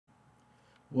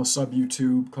What's up,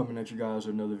 YouTube? Coming at you guys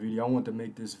with another video. I want to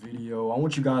make this video. I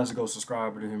want you guys to go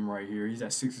subscribe to him right here. He's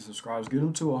at 60 subscribers. Get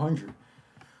him to 100.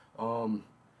 I'm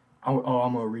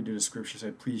gonna read the description. It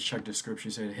said, please check the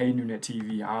description. It said, hey, NewNet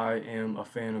TV, I am a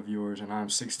fan of yours, and I'm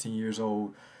 16 years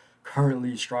old.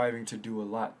 Currently striving to do a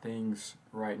lot of things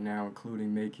right now,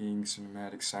 including making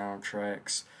cinematic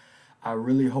soundtracks. I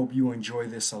really hope you enjoy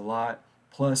this a lot.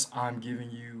 Plus, I'm giving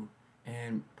you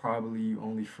and probably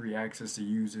only free access to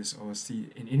use this OST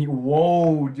in any.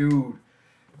 Whoa, dude,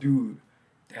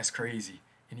 that's crazy.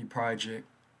 Any project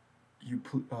you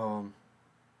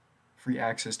free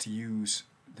access to use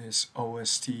this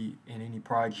OST in any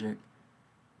project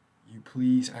you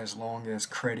please, as long as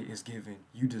credit is given.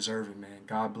 You deserve it, man.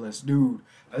 God bless, dude.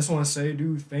 I just want to say,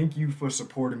 dude, thank you for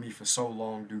supporting me for so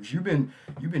long, dude. You've been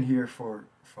here for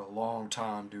a long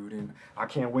time, dude, and I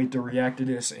can't wait to react to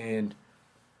this. And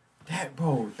that,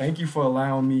 bro, thank you for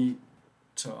allowing me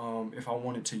to if I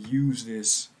wanted to use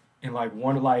this in like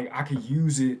I could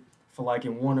use it for like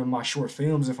in one of my short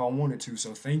films if I wanted to.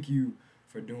 So thank you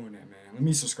for doing that, man. Let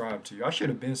me subscribe to you. I should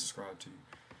have been subscribed to you.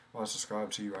 Well, I subscribe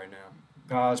to you right now.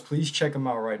 Guys, please check them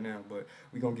out right now, but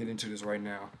we're going to get into this right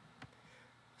now.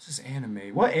 This is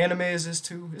anime. What anime is this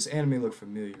too? This anime look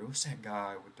familiar. What's that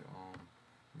guy with the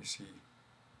let me see.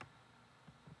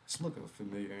 It's looking a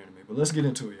familiar anime, but let's get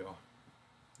into it, y'all.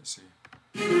 Let's see.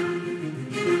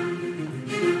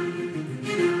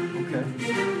 Okay.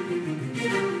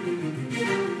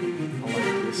 I like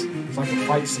this. It's like a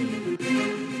fight scene.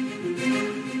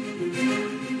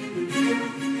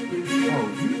 Oh,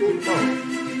 you did? Oh.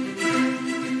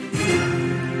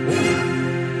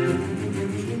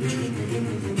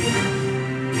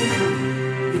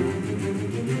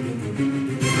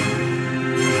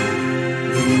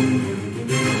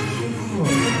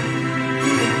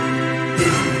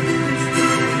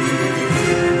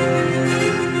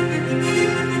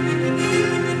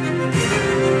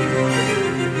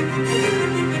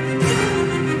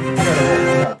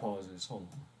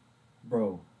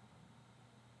 Bro,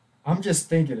 I'm just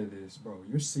thinking of this, bro.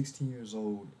 You're 16 years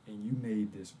old and you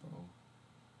made this, bro.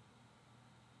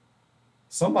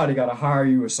 Somebody gotta hire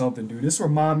you or something, dude. This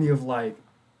remind me of like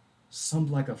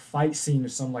a fight scene or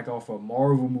something like off a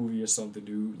Marvel movie or something,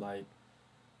 dude. Like,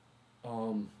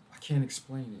 I can't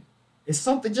explain it. It's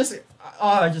something just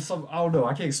I don't know.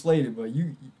 I can't explain it, but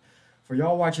for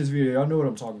y'all watch this video, y'all know what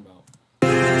I'm talking about.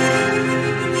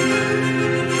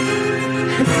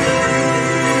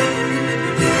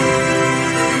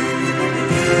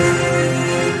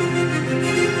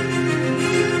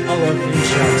 I love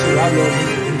InShot too. I love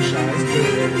InShot. It's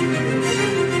good.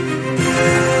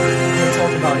 I'm gonna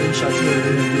talk about InShot too in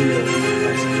the video.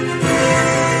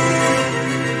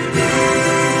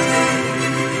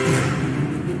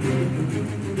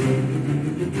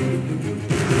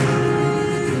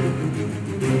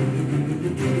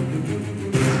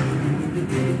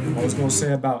 I was gonna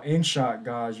say about InShot,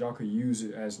 guys. Y'all could use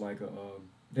it as like a.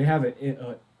 They have a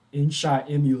InShot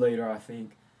emulator, I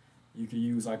think. You could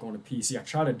use like on a PC. I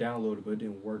tried to download it, but it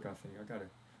didn't work. I think I gotta,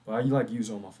 but I like use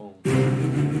it on my phone.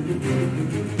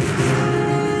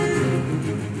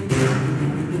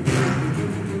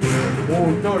 Oh,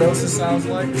 you know what else it sounds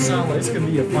like? It sounds like this could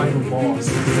be a final boss.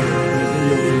 I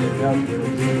know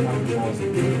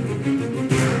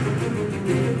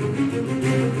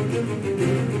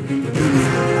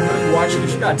you're watching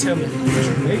this. You gotta tell me how much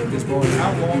you made this, bro. And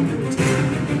how long did it take?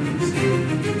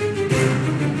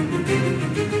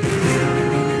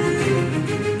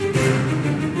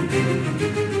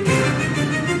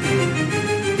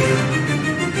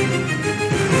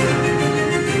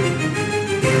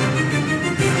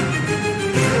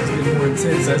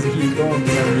 Intense as it keeps going for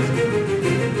some reason.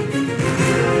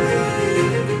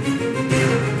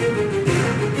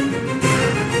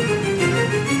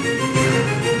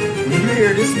 When you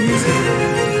hear this music in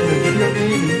a video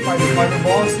game and you fight the final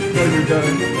boss, you know you're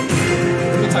done.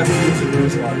 What type of music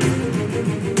is like?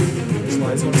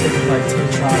 It's gonna take you like 10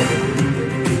 tries.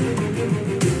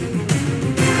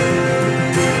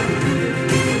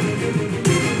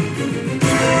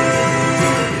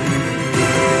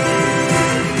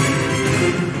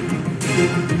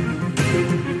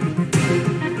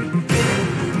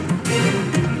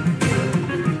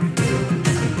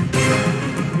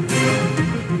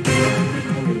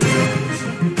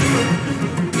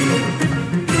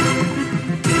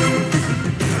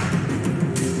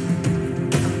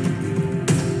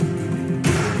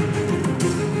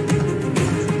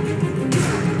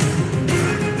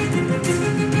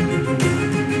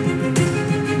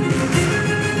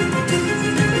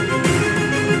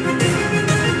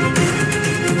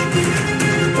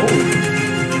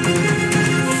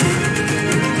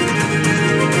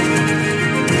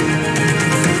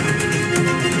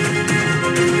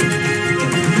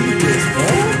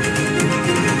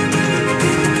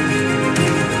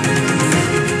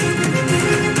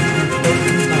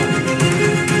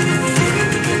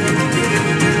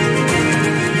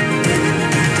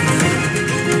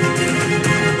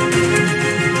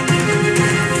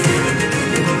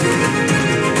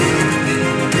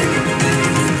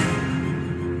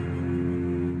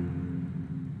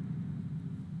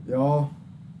 Y'all,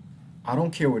 I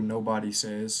don't care what nobody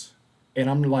says. And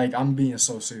I'm being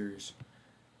so serious.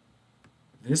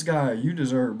 This guy, you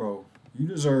deserve, bro. You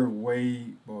deserve way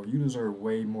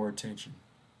more attention.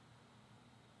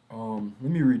 Let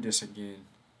me read this again.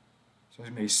 So he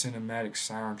made cinematic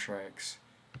soundtracks.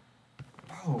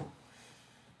 Bro,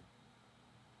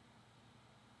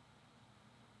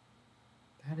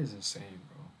 that is insane,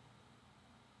 bro.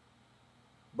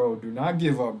 Bro, do not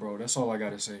give up, bro. That's all I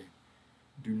gotta say.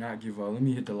 Do not give up. Let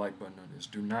me hit the like button on this.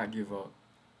 Do not give up.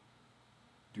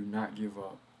 Do not give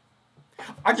up.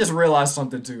 I just realized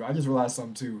something too.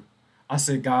 I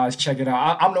said, guys, check it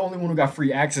out. I'm the only one who got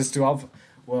free access to.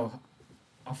 Well,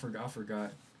 I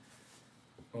forgot.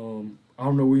 I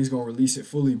don't know when he's gonna release it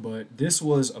fully, but this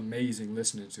was amazing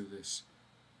listening to this.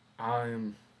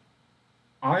 I'm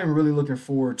I am really looking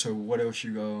forward to what else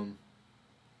you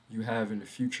have in the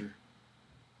future.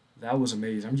 That was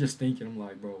amazing. I'm just thinking, I'm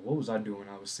like, bro, what was I doing when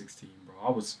I was 16, bro?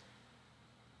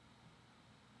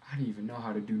 I didn't even know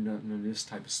how to do nothing of this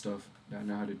type of stuff that I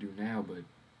know how to do now, but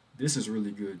this is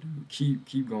really good, dude.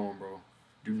 Keep going, bro.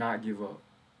 Do not give up.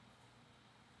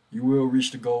 You will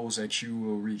reach the goals that you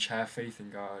will reach. Have faith in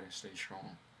God and stay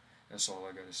strong. That's all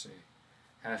I gotta say.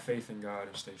 Have faith in God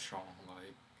and stay strong.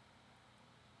 Like,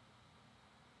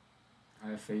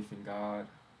 have faith in God.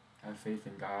 Have faith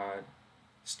in God.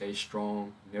 Stay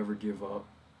strong. Never give up.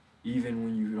 Even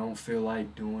when you don't feel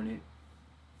like doing it.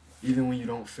 Even when you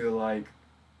don't feel like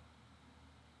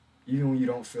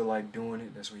doing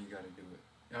it, that's when you gotta do it.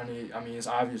 I mean,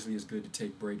 it's good to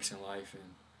take breaks in life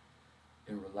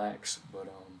and relax, but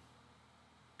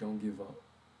don't give up.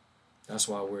 That's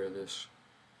why I wear this.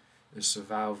 It's the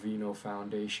Val Vino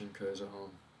Foundation because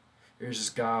there's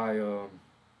this guy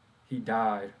he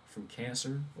died from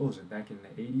cancer. What was it, back in the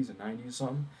 80s or 90s or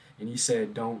something? And he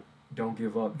said, don't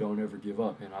give up, don't ever give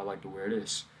up. And I like to wear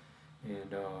this.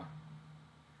 And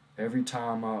every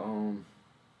time I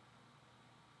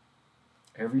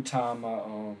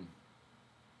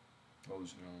what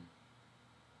was it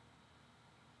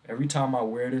every time I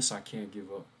wear this, I can't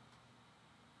give up.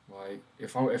 Like,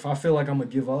 if I feel like I'm gonna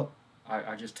give up,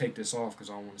 I just take this off because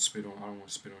I don't want to spit on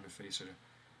the face of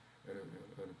the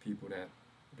people that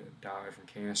die from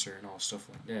cancer and all stuff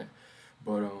like that.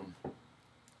 But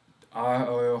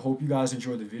I hope you guys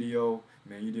enjoyed the video.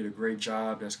 Man, you did a great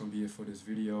job. That's gonna be it for this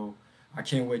video. I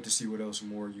can't wait to see what else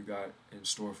more you got in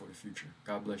store for the future.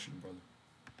 God bless you, brother.